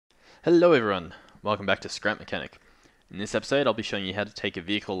Hello everyone, welcome back to Scrap Mechanic. In this episode I'll be showing you how to take a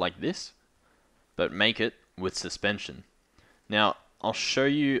vehicle like this, but make it with suspension. Now I'll try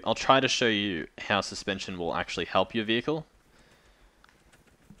to show you how suspension will actually help your vehicle.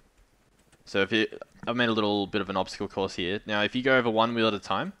 So I've made a little bit of an obstacle course here. Now if you go over one wheel at a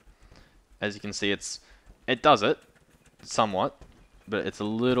time, as you can see it does it, somewhat, but it's a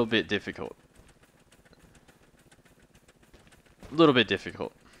little bit difficult.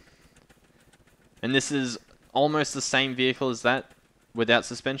 And this is almost the same vehicle as that without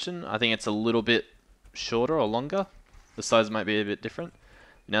suspension. I think it's a little bit shorter or longer. The size might be a bit different.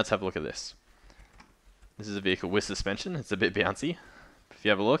 Now let's have a look at this. This is a vehicle with suspension. It's a bit bouncy. If you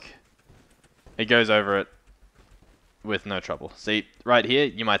have a look, it goes over it with no trouble. See, right here,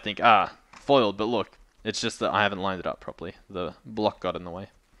 you might think, foiled, but look, it's just that I haven't lined it up properly. The block got in the way.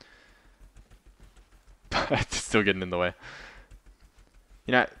 It's still getting in the way.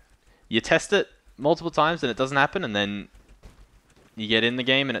 You know, you test it multiple times and it doesn't happen, and then you get in the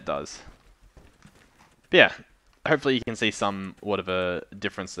game and it does. But yeah, hopefully you can see somewhat of a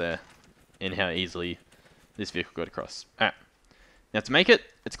difference there in how easily this vehicle got across. Alright, now to make it,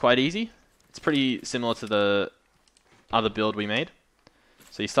 it's quite easy. It's pretty similar to the other build we made.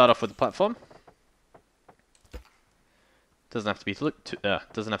 So you start off with the platform. Doesn't have to be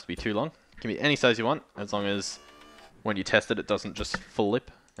too long. It can be any size you want, as long as when you test it, it doesn't just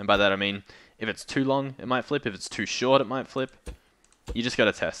flip. And by that I mean, if it's too long, it might flip. If it's too short, it might flip. You just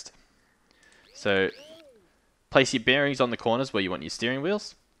gotta test. So, place your bearings on the corners where you want your steering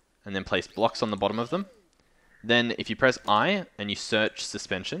wheels, and then place blocks on the bottom of them. Then, if you press I and you search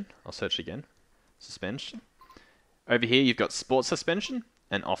suspension, I'll search again, suspension. Over here, you've got sport suspension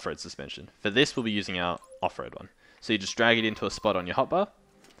and off-road suspension. For this, we'll be using our off-road one. So you just drag it into a spot on your hotbar,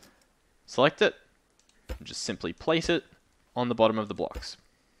 select it, and just simply place it on the bottom of the blocks.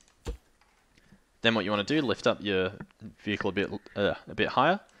 Then what you want to do, lift up your vehicle a bit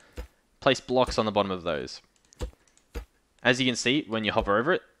higher, place blocks on the bottom of those. As you can see, when you hover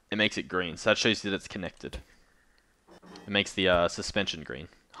over it, it makes it green, so that shows you that it's connected. It makes the suspension green,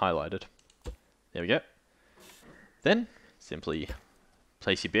 highlighted. There we go. Then, simply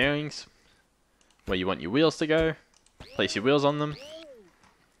place your bearings where you want your wheels to go, place your wheels on them.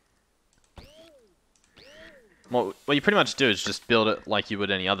 What you pretty much do is just build it like you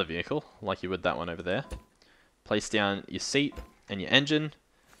would any other vehicle, like you would that one over there. Place down your seat and your engine.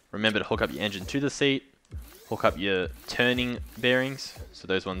 Remember to hook up your engine to the seat. Hook up your turning bearings. So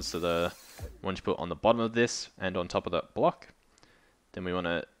those ones are the ones you put on the bottom of this and on top of that block. Then we want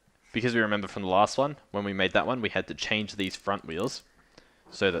to, because we remember from the last one, when we made that one, we had to change these front wheels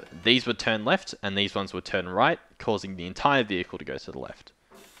so that these would turn left and these ones would turn right, causing the entire vehicle to go to the left.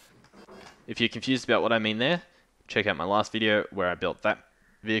 If you're confused about what I mean there, check out my last video where I built that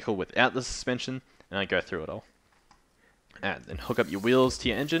vehicle without the suspension, and I go through it all. And then hook up your wheels to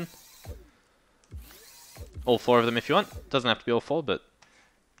your engine. All four of them if you want. Doesn't have to be all four, but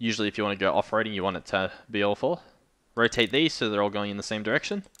usually if you want to go off-roading, you want it to be all four. Rotate these so they're all going in the same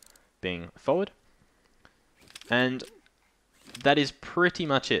direction, being forward. And that is pretty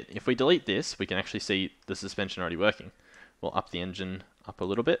much it. If we delete this, we can actually see the suspension already working. We'll up the engine up a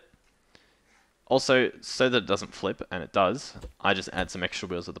little bit. Also, so that it doesn't flip, and it does, I just add some extra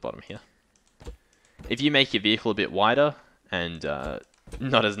wheels at the bottom here. If you make your vehicle a bit wider and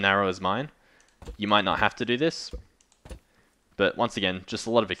not as narrow as mine, you might not have to do this. But once again, just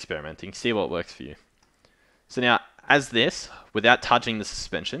a lot of experimenting. See what works for you. So now, as this, without touching the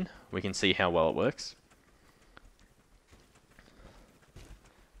suspension, we can see how well it works.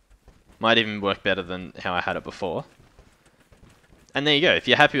 Might even work better than how I had it before. And there you go. If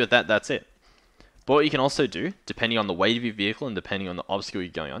you're happy with that, that's it. But what you can also do, depending on the weight of your vehicle and depending on the obstacle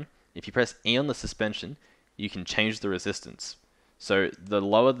you're going on, if you press E on the suspension, you can change the resistance. So the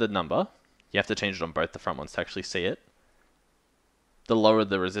lower the number, you have to change it on both the front ones to actually see it, the lower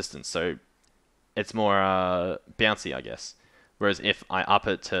the resistance. So it's more bouncy, I guess. Whereas if I up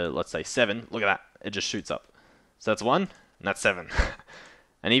it to, let's say, 7, look at that, it just shoots up. So that's 1, and that's 7.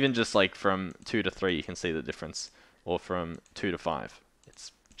 And even just like from 2 to 3, you can see the difference. Or from 2 to 5.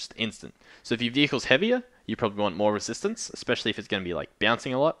 It's just instant. So if your vehicle's heavier, you probably want more resistance, especially if it's going to be like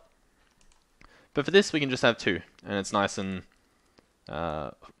bouncing a lot. But for this, we can just have 2, and it's nice and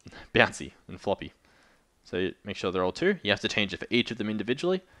bouncy and floppy. So make sure they're all 2. You have to change it for each of them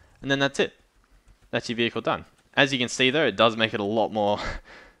individually, and then that's it. That's your vehicle done. As you can see though, it does make it a lot more,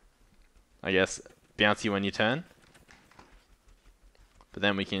 I guess, bouncy when you turn. But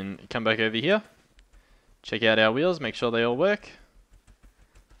then we can come back over here, check out our wheels, make sure they all work.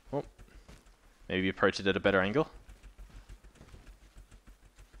 Oh, maybe approach it at a better angle.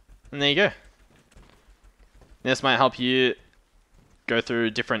 And there you go. This might help you go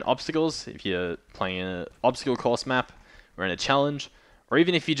through different obstacles if you're playing an obstacle course map or in a challenge, or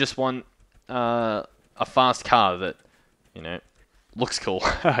even if you just want a fast car that, you know, looks cool,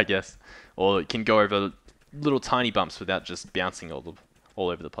 I guess, or can go over little tiny bumps without just bouncing all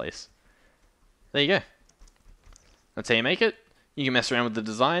over the place. There you go. That's how you make it. You can mess around with the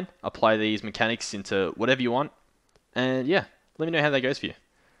design, apply these mechanics into whatever you want, and yeah, let me know how that goes for you.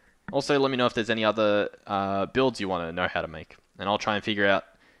 Also, let me know if there's any other builds you want to know how to make, and I'll try and figure out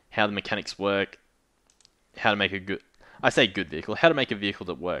how the mechanics work, how to make a good, I say good vehicle, how to make a vehicle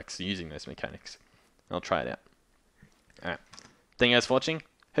that works using those mechanics. I'll try it out. Alright, thank you guys for watching,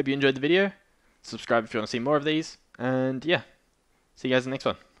 hope you enjoyed the video, subscribe if you want to see more of these, and yeah, see you guys in the next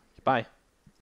one. Bye.